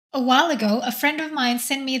A while ago, a friend of mine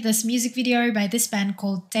sent me this music video by this band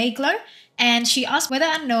called Dayglow, and she asked whether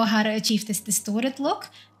I know how to achieve this distorted look.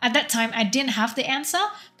 At that time, I didn't have the answer,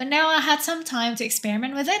 but now I had some time to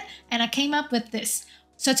experiment with it, and I came up with this.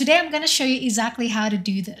 So today I'm going to show you exactly how to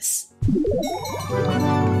do this.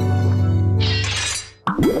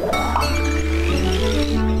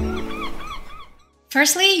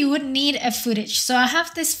 Firstly, you would need a footage. So I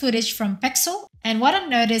have this footage from Pexel, and what I've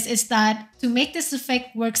noticed is that to make this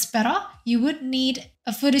effect works better, you would need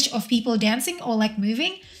a footage of people dancing or like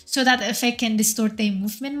moving so that the effect can distort their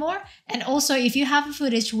movement more. And also if you have a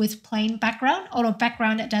footage with plain background or a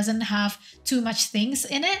background that doesn't have too much things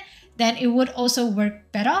in it, then it would also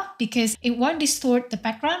work better because it won't distort the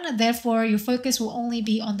background, therefore your focus will only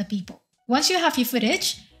be on the people. Once you have your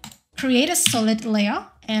footage, create a solid layer,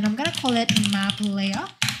 and I'm gonna call it map layer,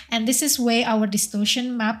 and this is where our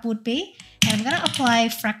distortion map would be. And I'm gonna apply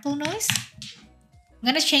fractal noise. I'm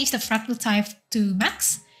gonna change the fractal type to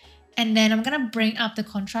max, and then I'm gonna bring up the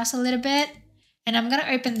contrast a little bit, and I'm gonna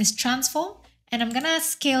open this transform, and I'm gonna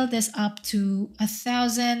scale this up to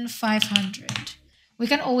 1500. We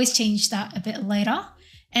can always change that a bit later.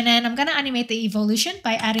 And then I'm gonna animate the evolution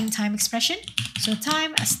by adding time expression. So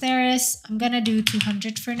time asterisk, I'm gonna do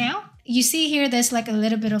 200 for now. You see here, there's like a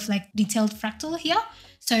little bit of like detailed fractal here.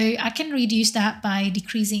 So I can reduce that by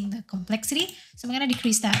decreasing the complexity. So I'm gonna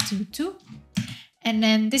decrease that to 2. And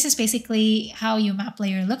then this is basically how your map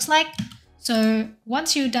layer looks like. So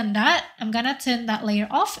once you've done that, I'm gonna turn that layer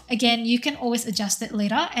off. Again, you can always adjust it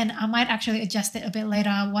later, and I might actually adjust it a bit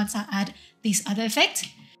later once I add this other effect.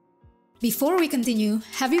 Before we continue,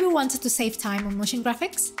 have you ever wanted to save time on motion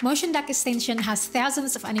graphics? Motion Duck extension has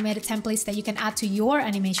thousands of animated templates that you can add to your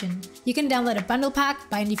animation. You can download a bundle pack,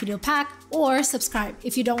 buy an individual pack, or subscribe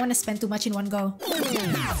if you don't want to spend too much in one go.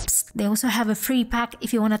 They also have a free pack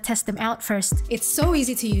if you want to test them out first. It's so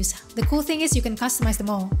easy to use. The cool thing is you can customize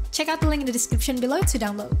them all. Check out the link in the description below to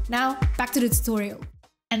download. Now, back to the tutorial.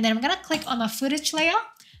 And then I'm gonna click on my footage layer.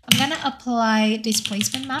 I'm gonna apply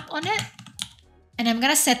displacement map on it. And I'm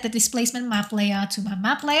gonna set the displacement map layer to my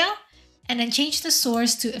map layer, and then change the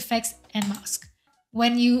source to effects and mask.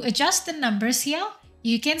 When you adjust the numbers here,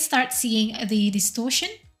 you can start seeing the distortion.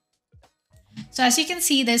 So as you can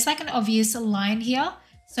see, there's like an obvious line here.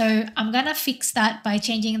 So I'm gonna fix that by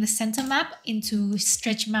changing the center map into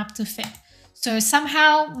stretch map to fit. So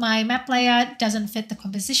somehow my map layer doesn't fit the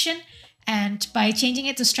composition, and by changing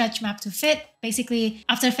it to stretch map to fit, basically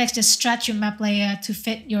After Effects just stretch your map layer to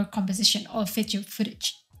fit your composition or fit your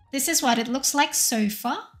footage. This is what it looks like so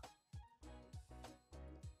far.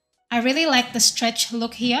 I really like the stretch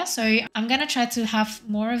look here, so I'm gonna try to have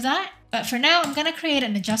more of that. But for now, I'm gonna create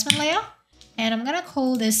an adjustment layer, and I'm gonna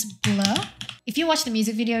call this blur. If you watch the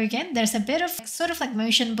music video again, there's a bit of sort of like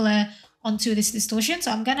motion blur onto this distortion,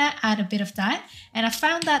 so I'm gonna add a bit of that. And I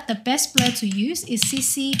found that the best blur to use is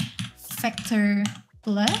CC Vector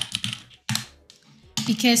Blur,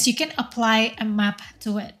 because you can apply a map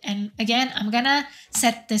to it. And again, I'm gonna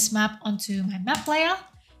set this map onto my map layer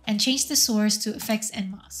and change the source to effects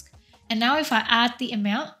and mask. And now if I add the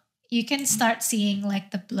amount, you can start seeing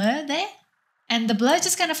like the blur there. And the blur is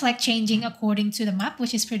just kind of like changing according to the map,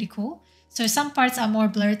 which is pretty cool. So some parts are more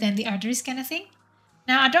blurred than the others kind of thing.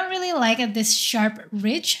 Now I don't really like this sharp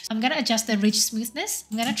ridge. I'm gonna adjust the ridge smoothness.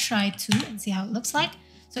 I'm gonna try 2 and see how it looks like.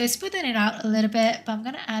 So it's smoothing it out a little bit, but I'm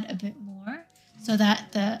gonna add a bit more so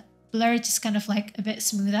that the blur is just kind of like a bit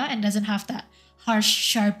smoother and doesn't have that harsh,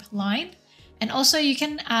 sharp line. And also you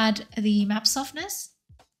can add the map softness.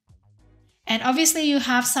 And obviously you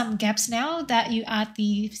have some gaps now that you add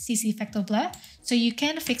the CC Vector Blur. So you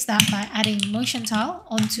can fix that by adding motion tile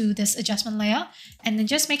onto this adjustment layer. And then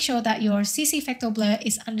just make sure that your CC Vector Blur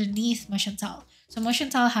is underneath motion tile. So motion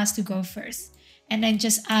tile has to go first. And then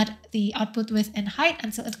just add the output width and height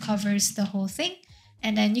until it covers the whole thing.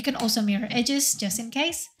 And then you can also mirror edges just in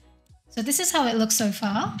case. So this is how it looks so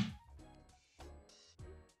far.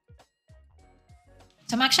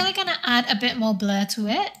 So I'm actually gonna add a bit more blur to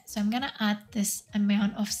it. So I'm gonna add this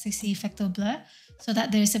amount of CC Vector Blur so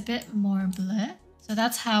that there's a bit more blur. So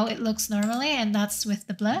that's how it looks normally, and that's with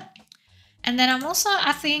the blur. And then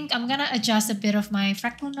I think I'm gonna adjust a bit of my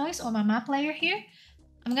fractal noise or my map layer here.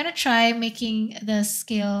 I'm gonna try making the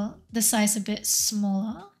scale, the size a bit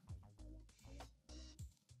smaller.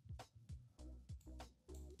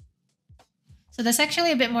 So there's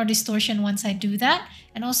actually a bit more distortion once I do that.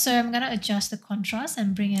 And also I'm gonna adjust the contrast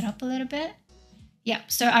and bring it up a little bit. Yeah,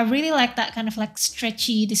 so I really like that kind of like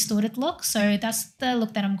stretchy, distorted look. So that's the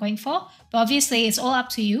look that I'm going for. But obviously it's all up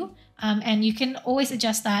to you. And you can always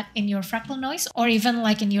adjust that in your fractal noise or even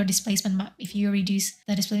like in your displacement map. If you reduce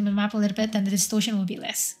the displacement map a little bit, then the distortion will be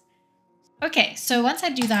less. Okay, so once I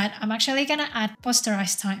do that, I'm actually gonna add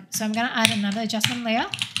posterize time. So I'm gonna add another adjustment layer.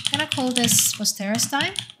 I'm gonna call this posterize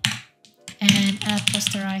time and add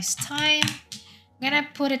posterize time. I'm gonna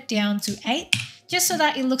put it down to 8 just so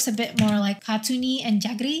that it looks a bit more like cartoony and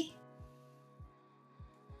jaggery.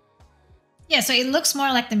 Yeah, so it looks more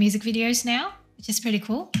like the music videos now, which is pretty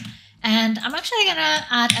cool. And I'm actually gonna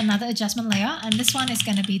add another adjustment layer, and this one is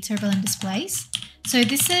gonna be turbulent displays. So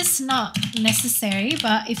this is not necessary,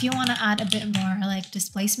 but if you wanna add a bit more like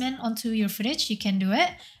displacement onto your footage, you can do it.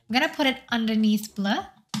 I'm gonna put it underneath blur,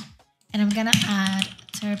 and I'm gonna add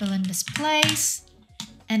turbulent displays,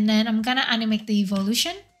 and then I'm gonna animate the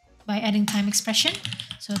evolution by adding time expression.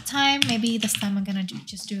 So time, maybe this time I'm gonna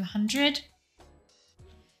just do 100.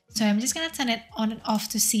 So I'm just gonna turn it on and off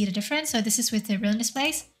to see the difference. So this is with turbulent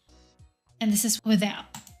displays, and this is without.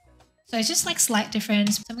 So it's just like slight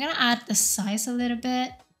difference. So I'm gonna add the size a little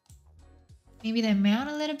bit, maybe the amount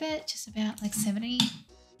a little bit, just about like 70.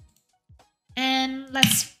 And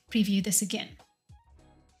let's preview this again.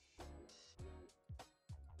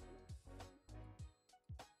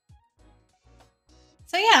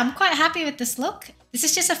 So yeah, I'm quite happy with this look. This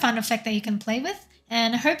is just a fun effect that you can play with,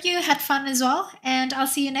 and I hope you had fun as well, and I'll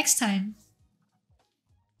see you next time.